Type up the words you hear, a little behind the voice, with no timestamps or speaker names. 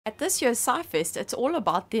At this year's Scifest, it's all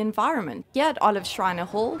about the environment. Here at Olive Schreiner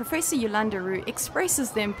Hall, Professor Jolanda Roux expresses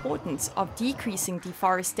the importance of decreasing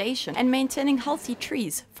deforestation and maintaining healthy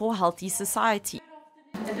trees for a healthy society.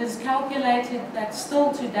 It is calculated that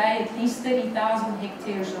still today at least 30,000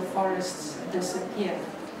 hectares of forests disappear,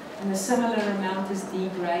 and a similar amount is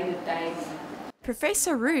degraded daily.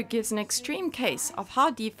 Professor Roux gives an extreme case of how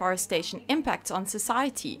deforestation impacts on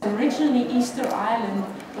society. Originally, Easter Island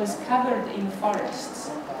was covered in forests,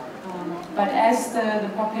 but as the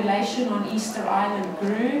population on Easter Island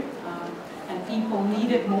grew and people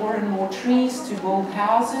needed more and more trees to build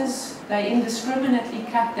houses, they indiscriminately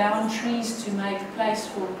cut down trees to make place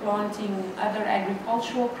for planting other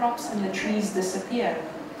agricultural crops, and the trees disappeared.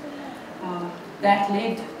 That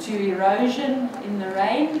led to erosion in the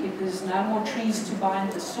rain because no more trees to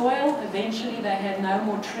bind the soil. Eventually they had no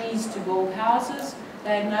more trees to build houses.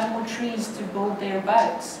 They had no more trees to build their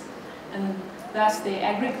boats. And thus their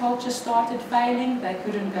agriculture started failing. They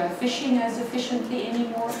couldn't go fishing as efficiently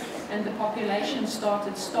anymore, and the population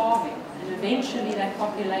started starving. And eventually that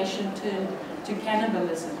population turned to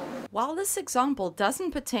cannibalism. While this example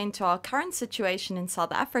doesn't pertain to our current situation in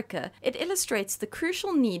South Africa, it illustrates the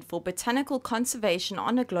crucial need for botanical conservation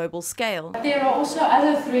on a global scale. There are also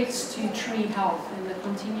other threats to tree health and the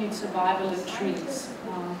continued survival of trees.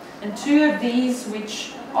 And two of these,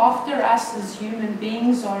 which after us as human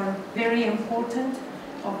beings are very important,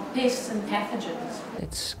 are pests and pathogens.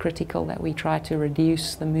 It's critical that we try to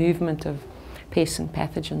reduce the movement of pests and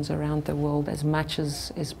pathogens around the world as much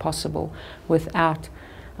as is possible without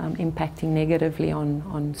impacting negatively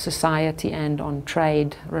on society and on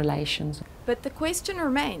trade relations. But the question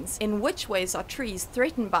remains, in which ways are trees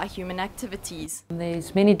threatened by human activities?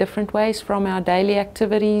 There's many different ways from our daily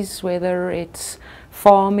activities, whether it's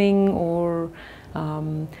farming or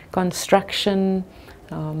construction,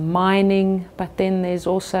 mining, but then there's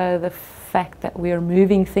also the fact that we are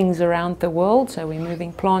moving things around the world, so we're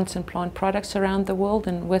moving plants and plant products around the world,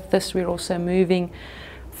 and with this we're also moving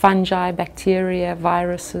fungi, bacteria,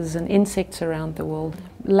 viruses and insects around the world.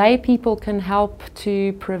 Lay people can help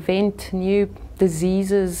to prevent new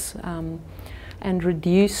diseases and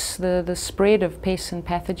reduce the spread of pests and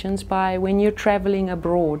pathogens by, when you're traveling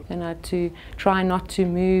abroad, to try not to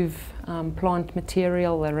move plant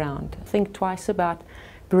material around. Think twice about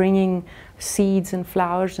bringing seeds and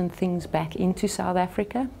flowers and things back into South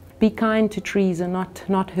Africa. Be kind to trees and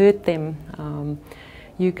not hurt them.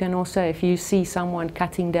 You can also, if you see someone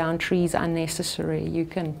cutting down trees unnecessarily, you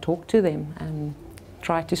can talk to them and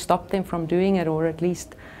try to stop them from doing it, or at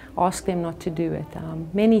least ask them not to do it.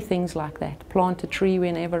 Many things like that. Plant a tree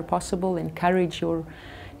whenever possible. Encourage your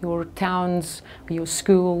towns, your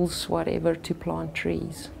schools, whatever, to plant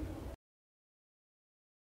trees.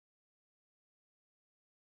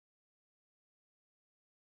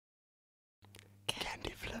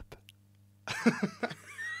 Candy flip.